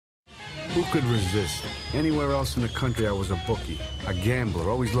Who could resist? Anywhere else in the country, I was a bookie, a gambler,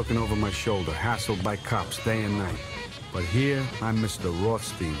 always looking over my shoulder, hassled by cops day and night. But here, I'm Mr.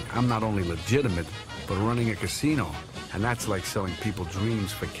 Rothstein. I'm not only legitimate, but running a casino. And that's like selling people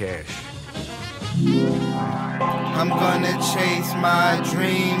dreams for cash. I'm gonna chase my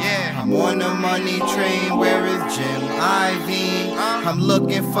dreams. I'm on a money train. Where is Jim Ivy? I'm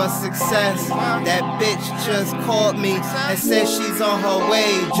looking for success. That bitch just called me and said she's on her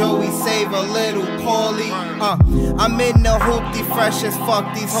way. Joey, save a little Paulie. I'm in the hoopty, fresh as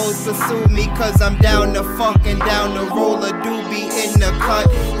fuck. These hoes pursue me cause I'm down to fucking down to roll a doobie in the cut.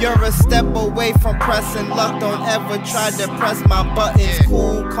 You're a step away from pressing luck. Don't ever try to press my buttons.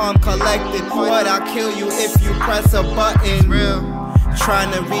 Cool, calm, collected, but I'll kill you if you press a button.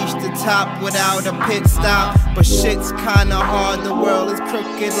 Trying to reach the top without a pit stop, but shit's kinda hard. The world is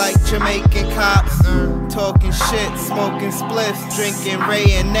crooked like Jamaican cops. Talking shit, smoking spliffs, drinking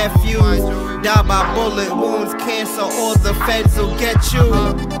Ray and nephews. Die by bullet wounds, cancer, all the feds will get you.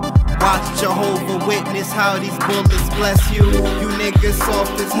 Watch Jehovah Witness how these bullets bless you. You niggas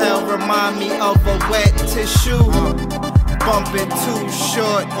soft as hell, remind me of a wet tissue. Bumping too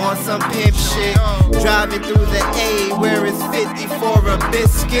short on some pimp shit. Driving through the A where it's 50 for a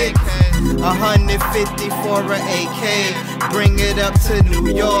biscuit, 150 for a AK. Bring it up to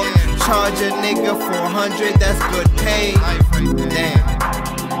New York, charge a nigga 400, that's good pay. Damn.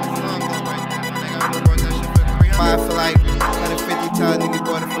 Buy it for like 150 times, nigga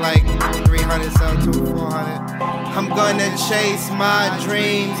bought it for like 300, something to 400. I'm gonna chase my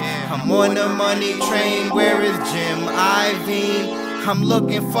dreams. I'm on the money train. Where is Jim Ivy? I'm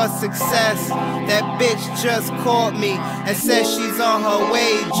looking for success. That bitch just called me and said she's on her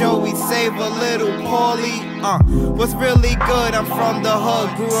way. Joey, save a little Paulie. What's really good? I'm from the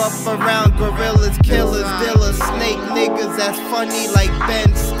hood. Grew up around gorillas, killers, dealers, snake niggas that's funny like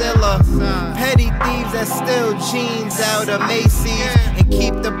Ben Stiller. Petty thieves that steal jeans out of Macy's and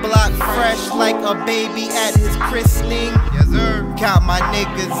keep the block fresh like a baby at his christening. Got my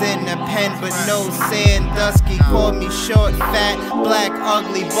niggas in the pen, but no Sandusky. Call me short, fat, black,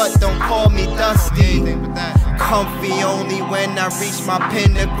 ugly, but don't call me Dusty. Comfy only when I reach my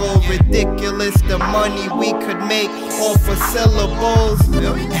pinnacle. Ridiculous the money we could make off of syllables,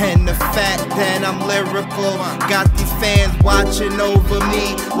 and the fact that I'm lyrical. Got these fans watching over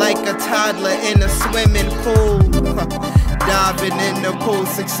me like a toddler in a swimming pool. Diving in the pool,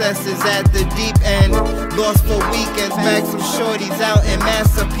 success is at the deep end. Lost for weekends, back some shorties out in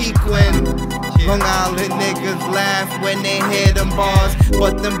Massapequa. Long Island niggas laugh when they hear them bars,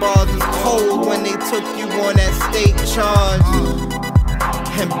 but them bars was cold when they took you on that state charge.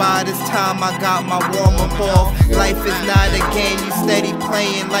 And by this time I got my warm-up off. Life is not a game, you steady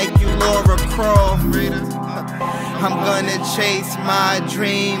playing like you Laura Croft. I'm gonna chase my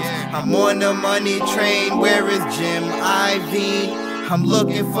dreams. I'm on the money train. Where is Jim Ivy? I'm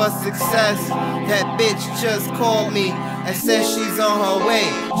looking for success. That bitch just called me and said she's on her way.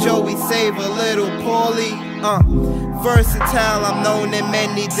 Joey, save a little Paulie. Versatile, I'm known in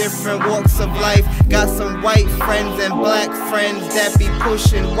many different walks of life. Got some white friends and black friends that be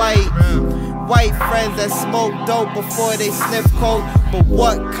pushing white. White friends that smoke dope before they sniff coke. But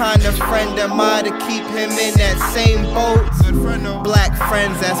what kind of friend am I to keep him in that same boat? Black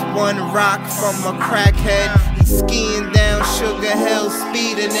friends that's one rock from a crackhead. He's skiing down Sugar Hill,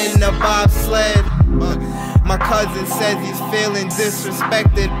 speeding in the bobsled. My cousin says he's feeling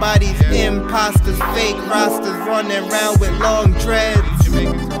disrespected by these imposters, fake rosters running around with long dreads.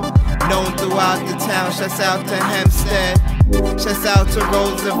 Known throughout the town, shouts out to Hempstead, shouts out to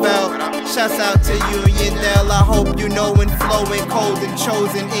Roosevelt, shouts out to Uniondale. I hope you know when flowing cold and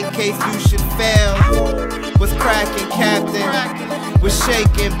chosen in case you should fail. Was cracking, Captain? Was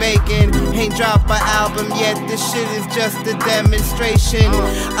shaking, baking. Ain't dropped an album yet, this shit is just a demonstration.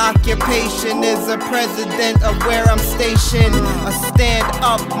 Occupation is a president of where I'm stationed. A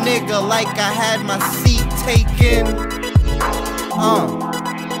stand-up nigga like I had my seat taken.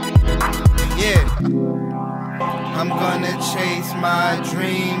 Yeah. I'm gonna chase my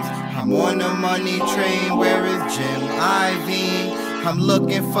dreams. I'm on a money train. Where is Jim Ivy? I'm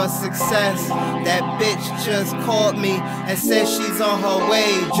looking for success. That bitch just called me and said she's on her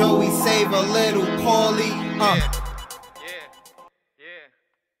way. Joey, save a little Paulie.